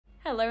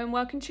Hello and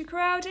welcome to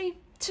Audi.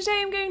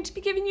 Today I'm going to be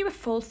giving you a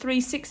full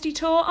 360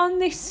 tour on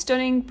this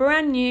stunning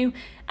brand new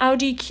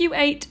Audi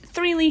Q8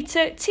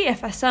 3-litre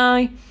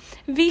TFSI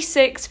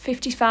V6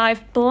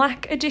 55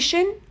 Black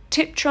Edition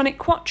Tiptronic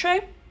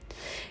Quattro.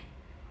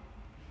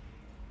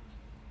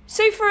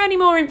 So for any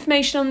more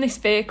information on this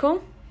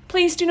vehicle,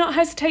 please do not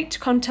hesitate to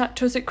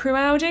contact us at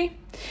Audi.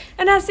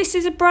 And as this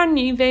is a brand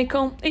new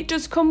vehicle, it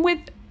does come with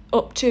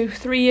up to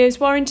 3 years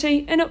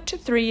warranty and up to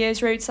 3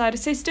 years roadside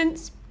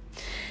assistance.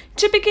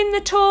 To begin the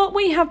tour,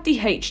 we have the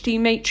HD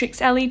Matrix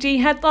LED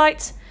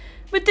headlights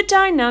with the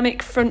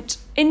dynamic front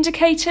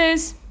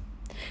indicators.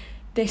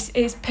 This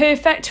is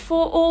perfect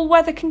for all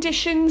weather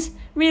conditions,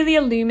 really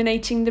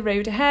illuminating the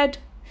road ahead.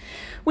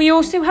 We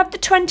also have the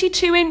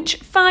 22-inch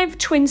 5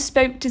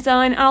 twin-spoke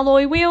design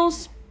alloy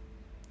wheels,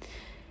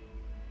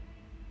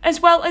 as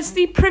well as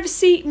the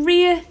privacy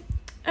rear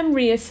and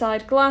rear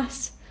side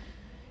glass,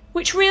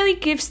 which really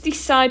gives the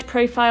side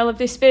profile of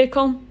this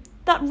vehicle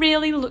that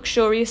really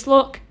luxurious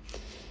look.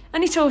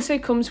 And it also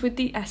comes with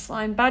the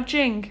S-Line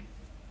badging.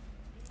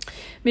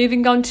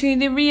 Moving on to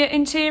the rear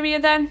interior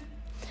then,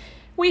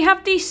 we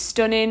have the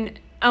stunning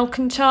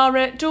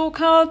Alcantara door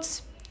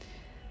cards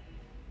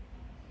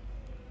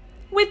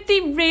with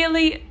the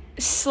really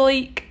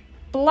sleek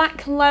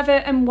black leather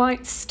and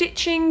white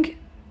stitching.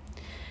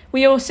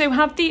 We also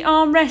have the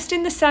armrest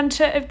in the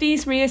centre of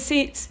these rear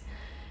seats,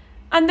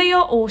 and they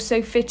are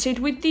also fitted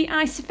with the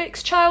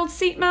Isofix child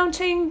seat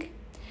mounting,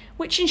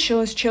 which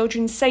ensures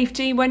children's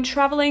safety when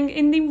travelling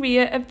in the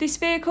rear of this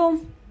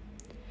vehicle.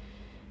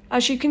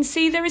 As you can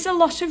see, there is a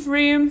lot of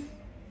room,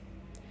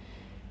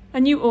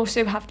 and you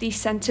also have the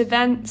centre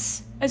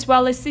vents as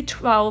well as the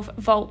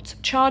 12-volt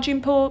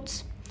charging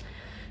ports.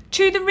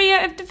 To the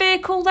rear of the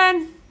vehicle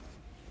then,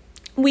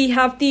 we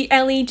have the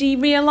LED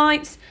rear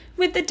lights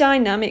with the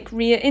dynamic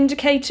rear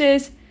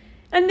indicators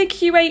and the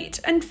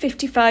Q8 and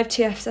 55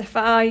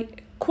 TSFI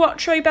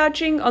Quattro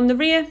badging on the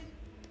rear.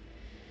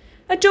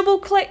 A double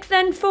click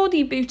then for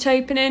the boot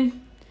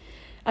opening.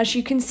 As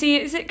you can see,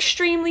 it is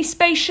extremely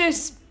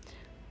spacious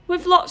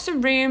with lots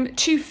of room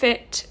to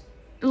fit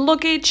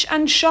luggage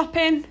and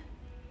shopping.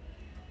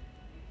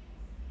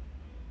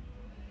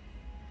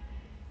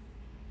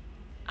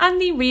 And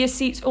the rear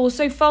seats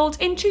also fold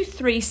into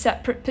 3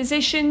 separate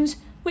positions,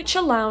 which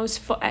allows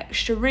for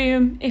extra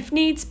room if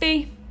needs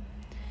be.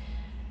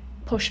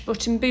 Push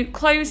button boot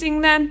closing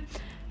then.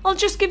 I'll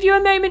just give you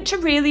a moment to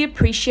really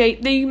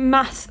appreciate the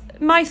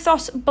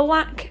Mythos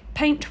black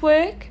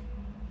paintwork.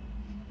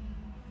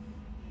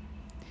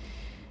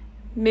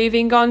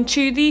 Moving on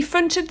to the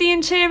front of the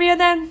interior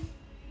then,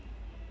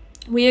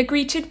 we are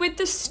greeted with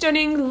the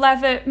stunning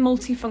leather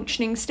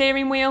multifunctioning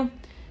steering wheel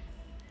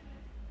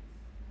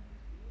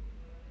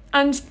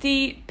and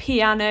the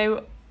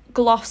piano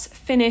gloss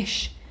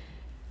finish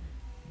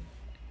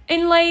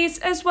inlays,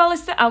 as well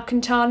as the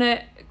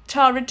Alcantara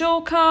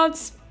door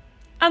cards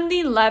and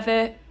the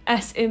leather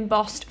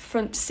S-embossed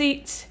front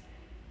seat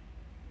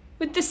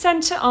with the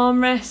centre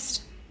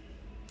armrest.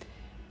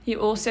 You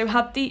also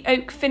have the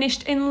oak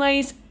finished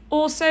inlays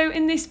also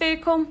in this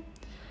vehicle,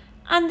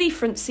 and the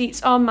front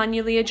seats are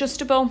manually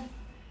adjustable,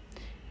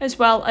 as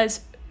well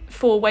as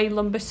 4-way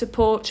lumbar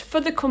support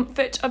for the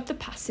comfort of the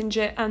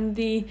passenger and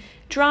the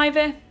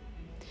driver.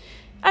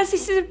 As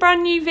this is a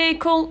brand new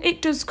vehicle,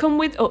 it does come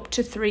with up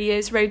to 3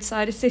 years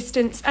roadside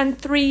assistance and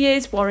 3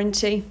 years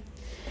warranty.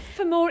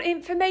 For more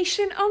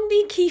information on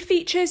the key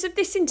features of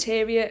this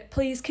interior,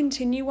 please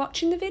continue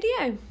watching the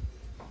video.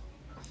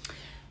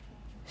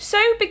 So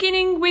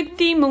beginning with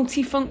the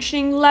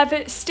multifunctioning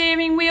leather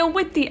steering wheel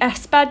with the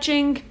S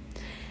badging.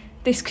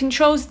 This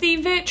controls the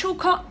virtual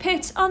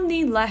cockpit on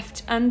the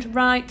left and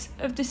right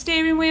of the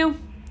steering wheel.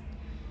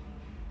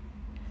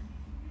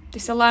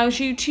 This allows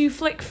you to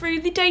flick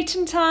through the date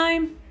and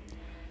time,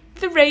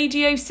 the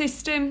radio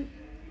system,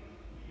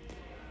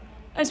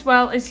 as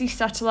well as the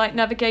satellite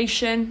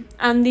navigation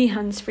and the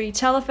hands-free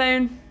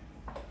telephone.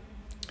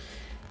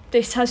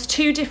 This has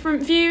 2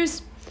 different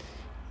views,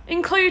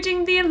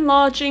 including the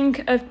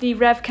enlarging of the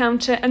rev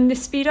counter and the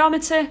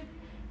speedometer,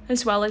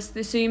 as well as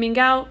the zooming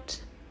out.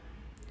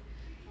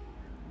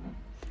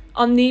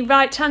 On the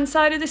right-hand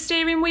side of the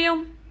steering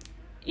wheel,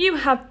 you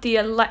have the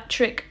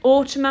electric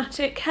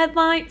automatic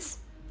headlights,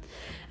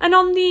 and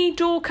on the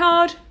door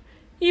card,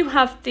 you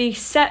have the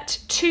set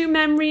 2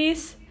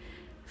 memories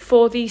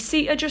for the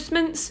seat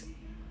adjustments,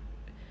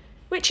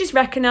 which is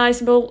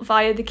recognisable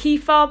via the key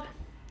fob.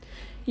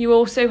 You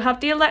also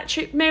have the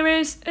electric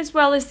mirrors, as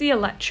well as the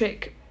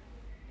electric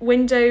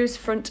windows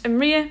front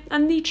and rear,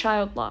 and the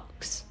child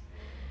locks.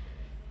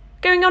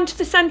 Going on to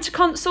the centre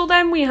console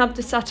then, we have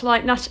the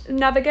satellite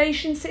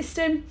navigation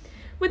system.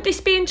 With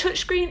this being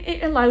touchscreen,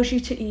 it allows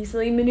you to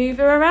easily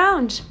manoeuvre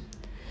around.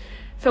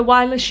 For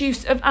wireless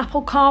use of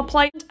Apple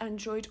CarPlay and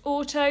Android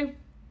Auto,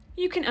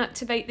 you can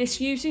activate this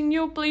using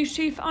your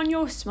Bluetooth on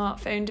your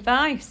smartphone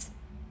device.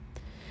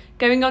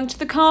 Going on to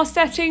the car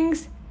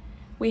settings,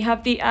 we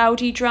have the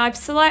Audi Drive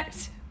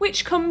Select,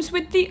 which comes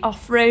with the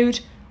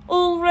off-road,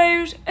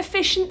 all-road,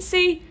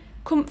 efficiency,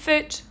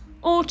 comfort,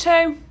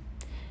 auto,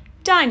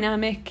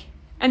 dynamic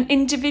and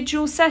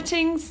individual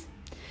settings,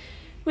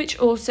 which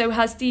also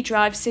has the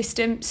drive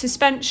system,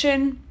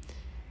 suspension,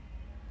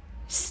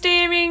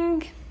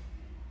 steering,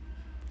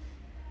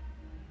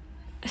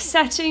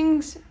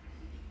 settings.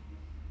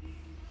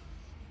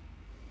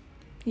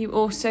 You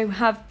also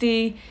have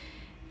the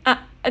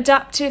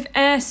adaptive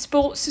air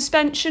sports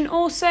suspension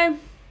also,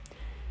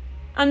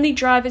 and the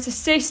driver's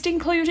assist,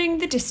 including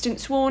the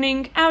distance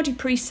warning, Audi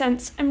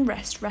presense and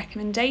rest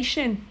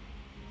recommendation.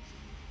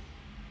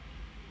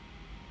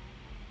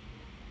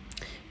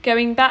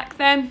 Going back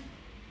then,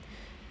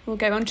 we'll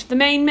go onto the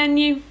main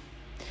menu.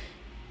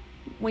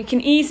 We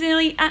can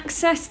easily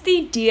access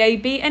the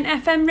DAB and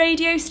FM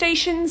radio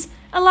stations,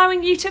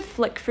 allowing you to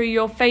flick through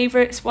your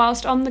favourites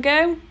whilst on the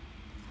go.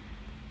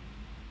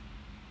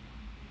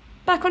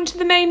 Back onto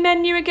the main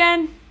menu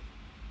again.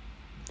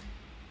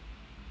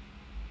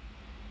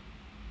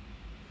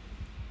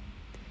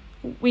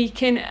 We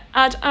can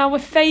add our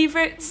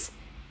favourites,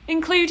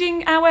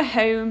 including our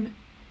home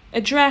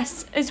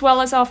address, as well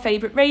as our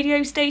favourite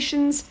radio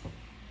stations.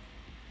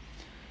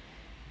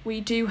 We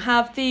do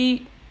have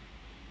the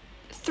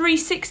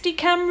 360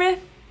 camera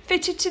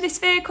fitted to this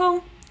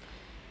vehicle,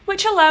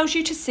 which allows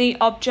you to see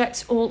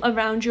objects all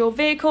around your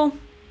vehicle,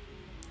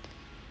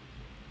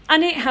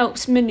 and it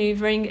helps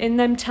manoeuvring in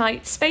them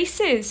tight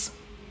spaces.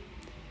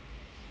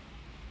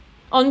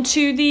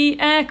 Onto the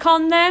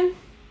aircon then,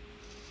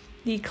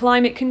 the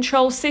climate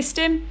control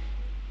system.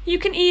 You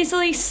can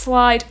easily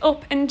slide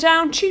up and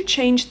down to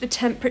change the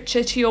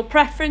temperature to your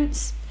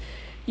preference.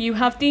 You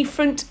have the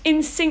front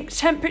in-sync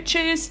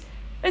temperatures,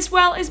 as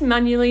well as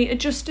manually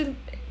adjusting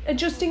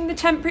the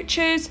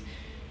temperatures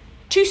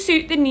to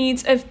suit the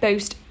needs of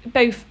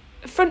both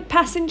front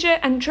passenger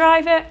and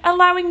driver,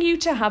 allowing you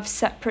to have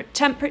separate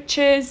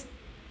temperatures.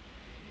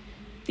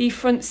 The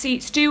front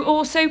seats do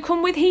also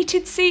come with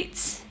heated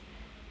seats,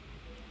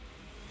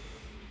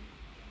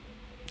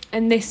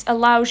 and this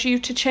allows you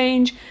to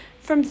change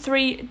from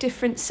 3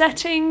 different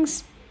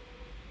settings.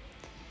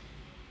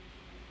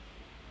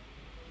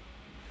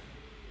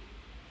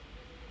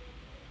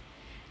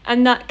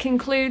 And that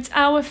concludes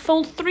our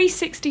full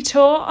 360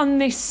 tour on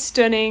this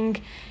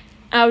stunning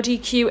Audi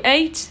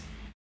Q8.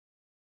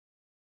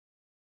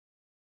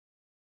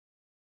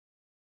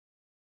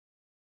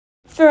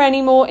 For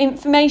any more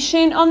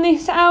information on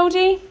this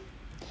Audi,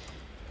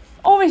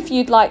 or if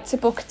you'd like to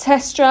book a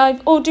test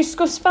drive or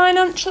discuss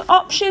financial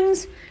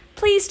options,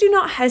 please do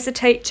not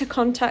hesitate to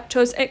contact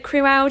us at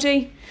Crewe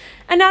Audi.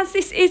 And as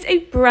this is a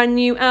brand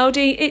new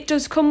Audi, it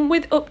does come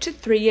with up to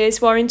 3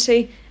 years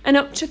warranty and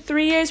up to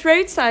 3 years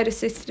roadside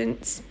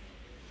assistance.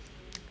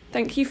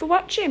 Thank you for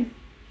watching.